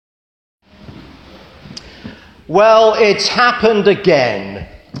Well, it's happened again.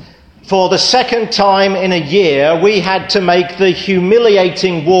 For the second time in a year, we had to make the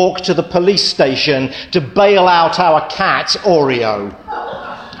humiliating walk to the police station to bail out our cat, Oreo.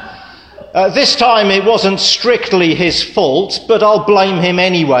 This time it wasn't strictly his fault, but I'll blame him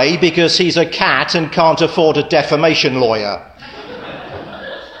anyway because he's a cat and can't afford a defamation lawyer.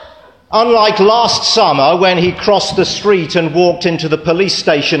 Unlike last summer when he crossed the street and walked into the police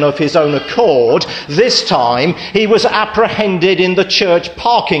station of his own accord, this time he was apprehended in the church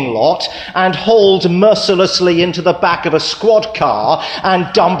parking lot and hauled mercilessly into the back of a squad car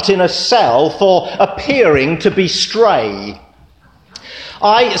and dumped in a cell for appearing to be stray.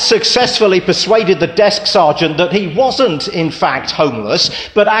 I successfully persuaded the desk sergeant that he wasn't in fact homeless,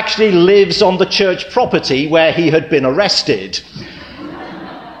 but actually lives on the church property where he had been arrested.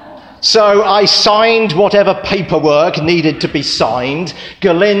 So I signed whatever paperwork needed to be signed.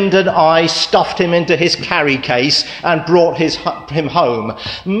 Galind and I stuffed him into his carry case and brought him home,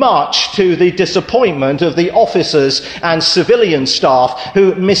 much to the disappointment of the officers and civilian staff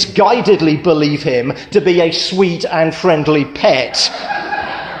who misguidedly believe him to be a sweet and friendly pet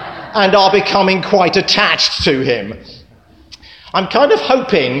and are becoming quite attached to him. I'm kind of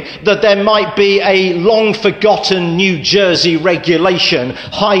hoping that there might be a long-forgotten New Jersey regulation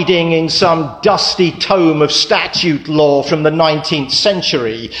hiding in some dusty tome of statute law from the 19th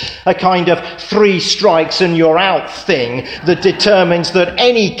century, a kind of 3 strikes and you're out thing that determines that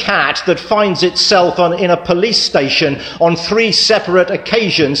any cat that finds itself in a police station on 3 separate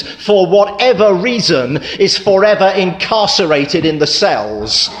occasions for whatever reason is forever incarcerated in the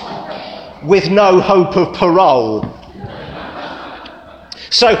cells with no hope of parole.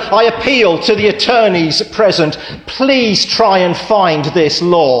 So I appeal to the attorneys present, please try and find this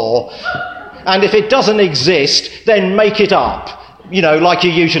law. And if it doesn't exist, then make it up, like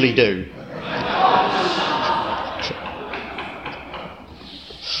you usually do.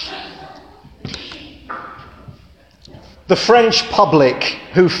 The French public,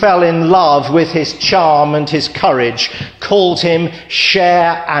 who fell in love with his charm and his courage, called him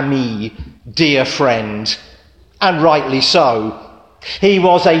cher ami, dear friend, and rightly so. He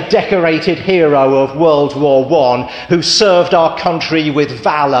was a decorated hero of World War I who served our country with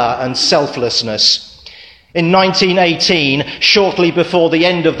valour and selflessness. In 1918, shortly before the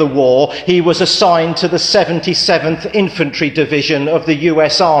end of the war, he was assigned to the 77th Infantry Division of the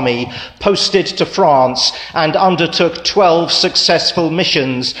US Army, posted to France, and undertook 12 successful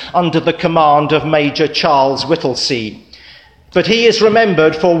missions under the command of Major Charles Whittlesey. But he is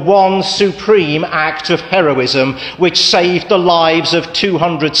remembered for one supreme act of heroism which saved the lives of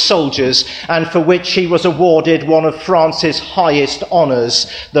 200 soldiers and for which he was awarded one of France's highest honours,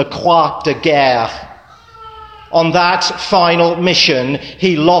 the Croix de Guerre. On that final mission,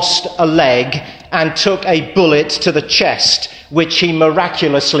 he lost a leg and took a bullet to the chest, which he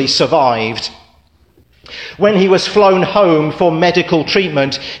miraculously survived. When he was flown home for medical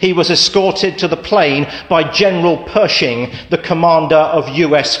treatment, he was escorted to the plane by General Pershing, the commander of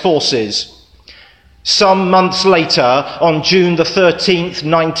US forces. Some months later, on June the 13th,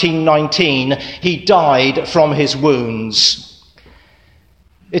 1919, he died from his wounds.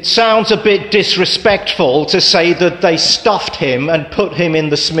 It sounds a bit disrespectful to say that they stuffed him and put him in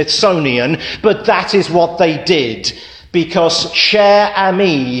the Smithsonian, but that is what they did, because cher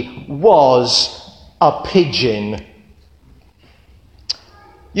ami was a pigeon.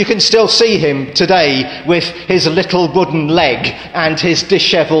 You can still see him today with his little wooden leg and his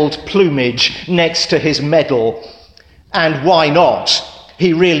dishevelled plumage next to his medal. And why not?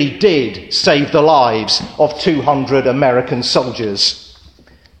 He really did save the lives of 200 American soldiers.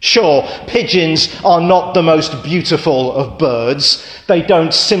 Sure, pigeons are not the most beautiful of birds. They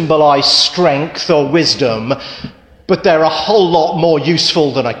don't symbolise strength or wisdom, but they're a whole lot more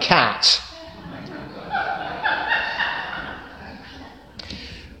useful than a cat.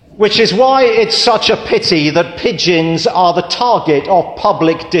 Which is why it's such a pity that pigeons are the target of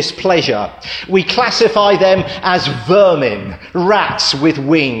public displeasure. We classify them as vermin, rats with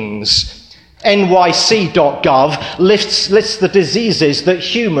wings. NYC.gov lists the diseases that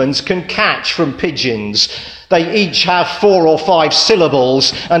humans can catch from pigeons. They each have 4 or 5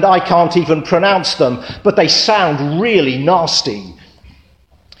 syllables, and I can't even pronounce them, but they sound really nasty.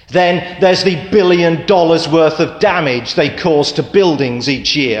 Then there's the $1 billion worth of damage they cause to buildings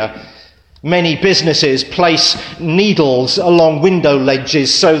each year. Many businesses place needles along window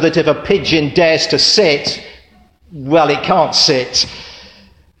ledges so that if a pigeon dares to sit, well, it can't sit.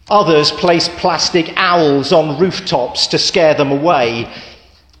 Others place plastic owls on rooftops to scare them away.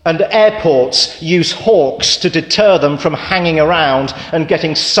 And airports use hawks to deter them from hanging around and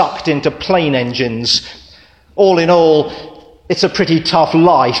getting sucked into plane engines. All in all, it's a pretty tough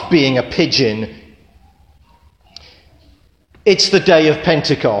life being a pigeon. It's the day of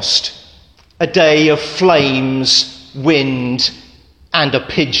Pentecost, a day of flames, wind, and a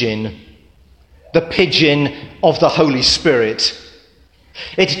pigeon. The pigeon of the Holy Spirit.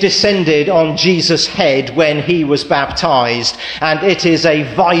 It descended on Jesus' head when he was baptized, and it is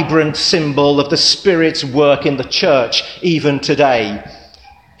a vibrant symbol of the Spirit's work in the church even today.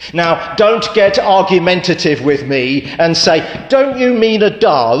 Now, don't get argumentative with me and say, don't you mean a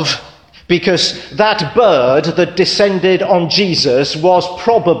dove? Because that bird that descended on Jesus was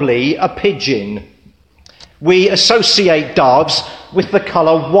probably a pigeon. We associate doves with the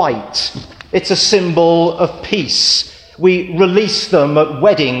colour white. It's a symbol of peace. We release them at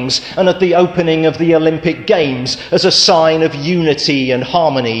weddings and at the opening of the Olympic Games as a sign of unity and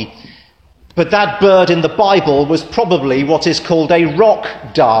harmony. But that bird in the Bible was probably what is called a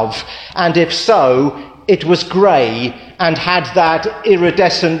rock dove, and if so, it was grey and had that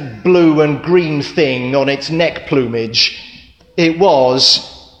iridescent blue and green thing on its neck plumage. It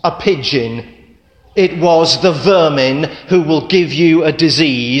was a pigeon. It was the vermin who will give you a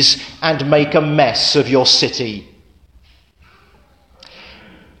disease and make a mess of your city.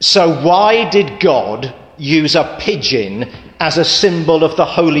 So why did God use a pigeon as a symbol of the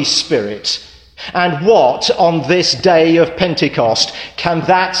Holy Spirit? And what, on this day of Pentecost, can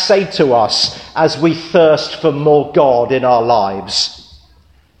that say to us as we thirst for more God in our lives?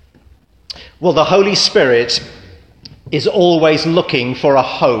 Well, the Holy Spirit is always looking for a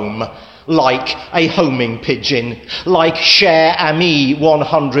home, like a homing pigeon, like Cher Ami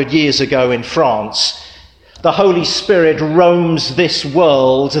 100 years ago in France. The Holy Spirit roams this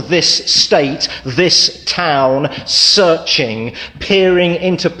world, this state, this town, searching, peering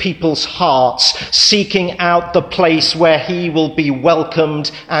into people's hearts, seeking out the place where he will be welcomed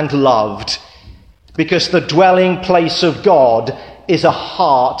and loved. Because the dwelling place of God is a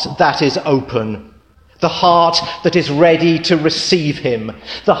heart that is open, the heart that is ready to receive him,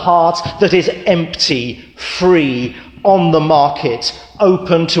 the heart that is empty, free, on the market,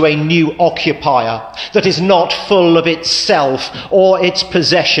 open to a new occupier, that is not full of itself or its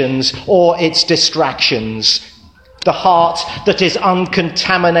possessions or its distractions. The heart that is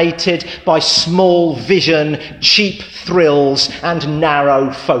uncontaminated by small vision, cheap thrills, and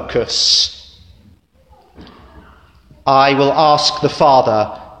narrow focus. I will ask the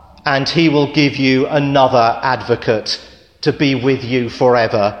Father, and he will give you another advocate to be with you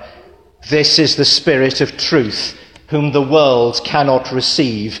forever. This is the Spirit of truth, whom the world cannot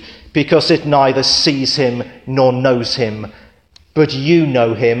receive, because it neither sees him nor knows him. But you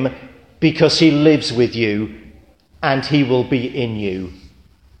know him, because he lives with you, and he will be in you,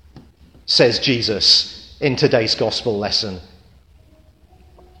 says Jesus in today's gospel lesson.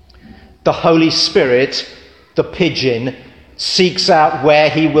 The Holy Spirit, the pigeon, seeks out where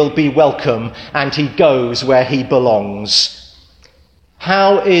he will be welcome, and he goes where he belongs.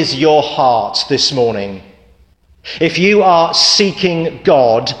 How is your heart this morning? If you are seeking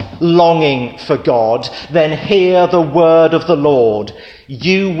God, longing for God, then hear the word of the Lord.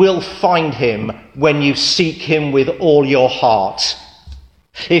 You will find him when you seek him with all your heart.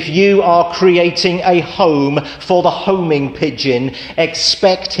 If you are creating a home for the homing pigeon,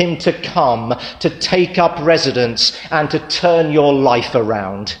 expect him to come, to take up residence, and to turn your life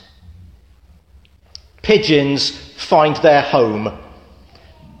around. Pigeons find their home.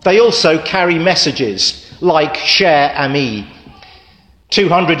 They also carry messages, like Cher Ami.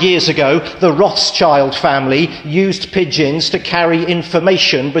 200 years ago, the Rothschild family used pigeons to carry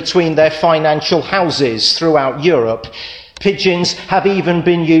information between their financial houses throughout Europe. Pigeons have even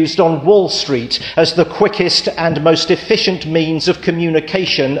been used on Wall Street as the quickest and most efficient means of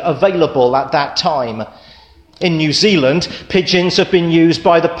communication available at that time. In New Zealand, pigeons have been used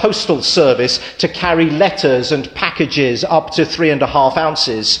by the Postal Service to carry letters and packages up to 3.5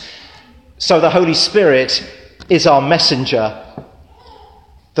 ounces. So the Holy Spirit is our messenger.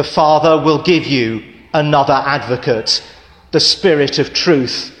 The Father will give you another advocate, the Spirit of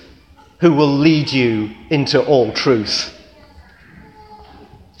truth, who will lead you into all truth.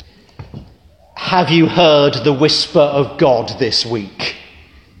 Have you heard the whisper of God this week?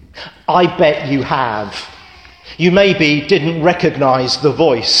 I bet you have. You maybe didn't recognize the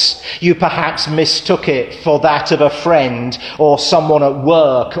voice. You perhaps mistook it for that of a friend or someone at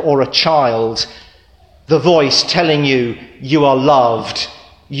work or a child. The voice telling you you are loved,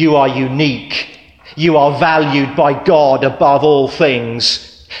 you are unique, you are valued by God above all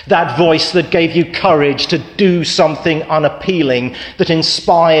things, That voice that gave you courage to do something unappealing, that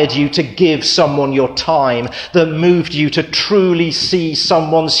inspired you to give someone your time, that moved you to truly see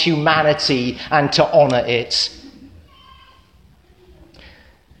someone's humanity and to honour it.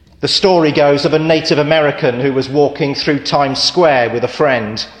 The story goes of a Native American who was walking through Times Square with a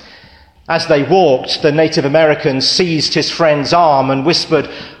friend. As they walked, the Native American seized his friend's arm and whispered,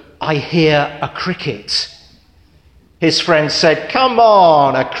 "I hear a cricket." His friend said, "Come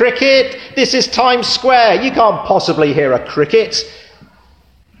on, a cricket? This is Times Square. You can't possibly hear a cricket."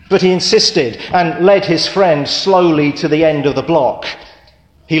 But he insisted and led his friend slowly to the end of the block.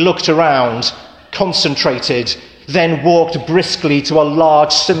 He looked around, concentrated, then walked briskly to a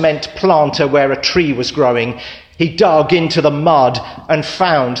large cement planter where a tree was growing. He dug into the mud and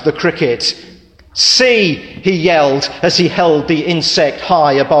found the cricket. "See," he yelled as he held the insect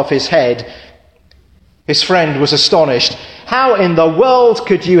high above his head. His friend was astonished. "How in the world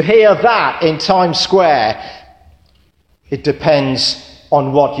could you hear that in Times Square?" "It depends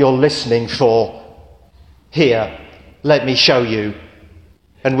on what you're listening for. Here, let me show you."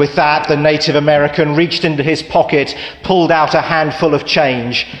 And with that, the Native American reached into his pocket, pulled out a handful of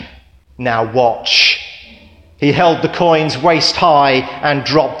change. "Now watch." He held the coins waist high and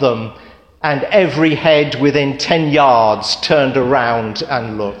dropped them, and every head within 10 yards turned around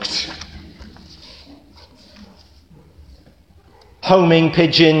and looked. Homing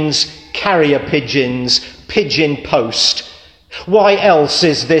pigeons, carrier pigeons, pigeon post. Why else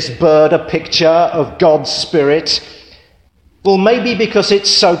is this bird a picture of God's Spirit? Well, maybe because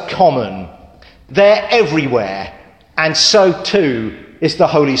it's so common. They're everywhere, and so too is the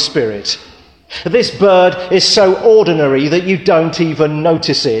Holy Spirit. This bird is so ordinary that you don't even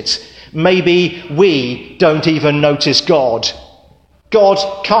notice it. Maybe we don't even notice God. God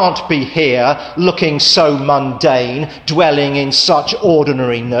can't be here looking so mundane, dwelling in such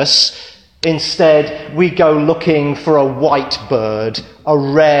ordinariness. Instead, we go looking for a white bird, a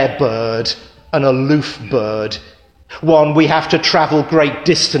rare bird, an aloof bird, one we have to travel great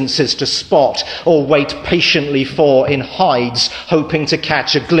distances to spot or wait patiently for in hides, hoping to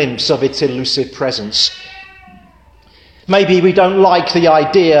catch a glimpse of its elusive presence. Maybe we don't like the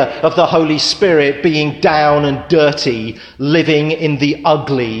idea of the Holy Spirit being down and dirty, living in the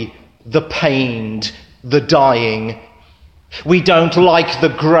ugly, the pained, the dying. We don't like the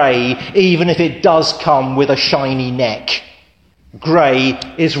grey, even if it does come with a shiny neck. Grey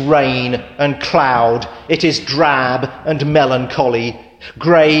is rain and cloud. It is drab and melancholy.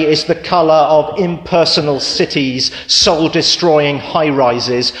 Grey is the colour of impersonal cities, soul-destroying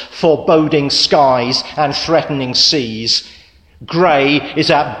high-rises, foreboding skies and threatening seas. Grey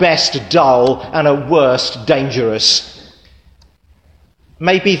is at best dull and at worst dangerous.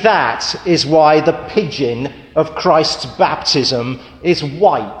 Maybe that is why the pigeon of Christ's baptism is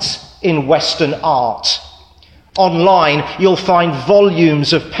white in Western art. Online, you'll find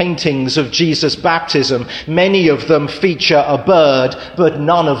volumes of paintings of Jesus' baptism. Many of them feature a bird, but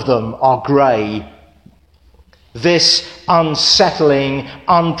none of them are grey. This unsettling,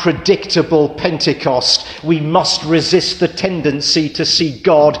 unpredictable Pentecost, we must resist the tendency to see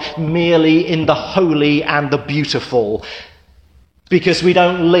God merely in the holy and the beautiful, because we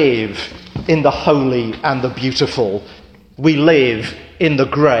don't live in the holy and the beautiful. We live in the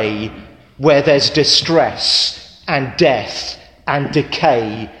grey, where there's distress and death and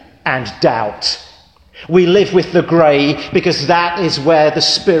decay and doubt. We live with the grey because that is where the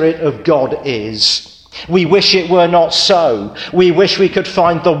Spirit of God is. We wish it were not so. We wish we could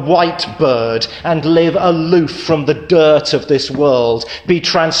find the white bird and live aloof from the dirt of this world, be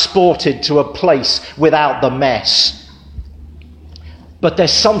transported to a place without the mess. But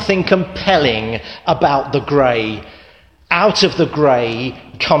there's something compelling about the grey. Out of the grey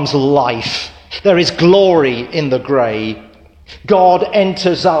comes life. There is glory in the grey. God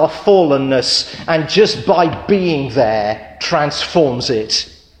enters our fallenness and just by being there transforms it.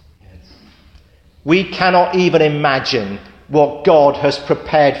 We cannot even imagine what God has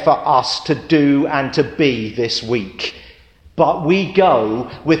prepared for us to do and to be this week. But we go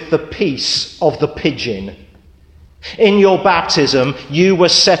with the peace of the pigeon. In your baptism, you were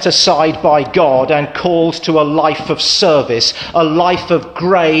set aside by God and called to a life of service, a life of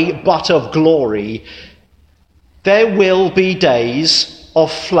grey but of glory. There will be days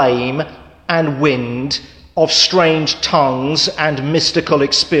of flame and wind, of strange tongues and mystical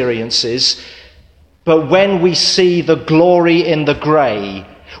experiences. But when we see the glory in the grey,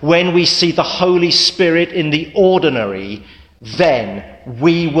 when we see the Holy Spirit in the ordinary, then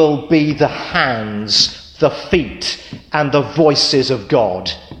we will be the hands, the feet and the voices of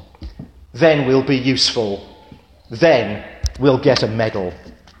God. Then we'll be useful. Then we'll get a medal.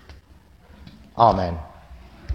 Amen.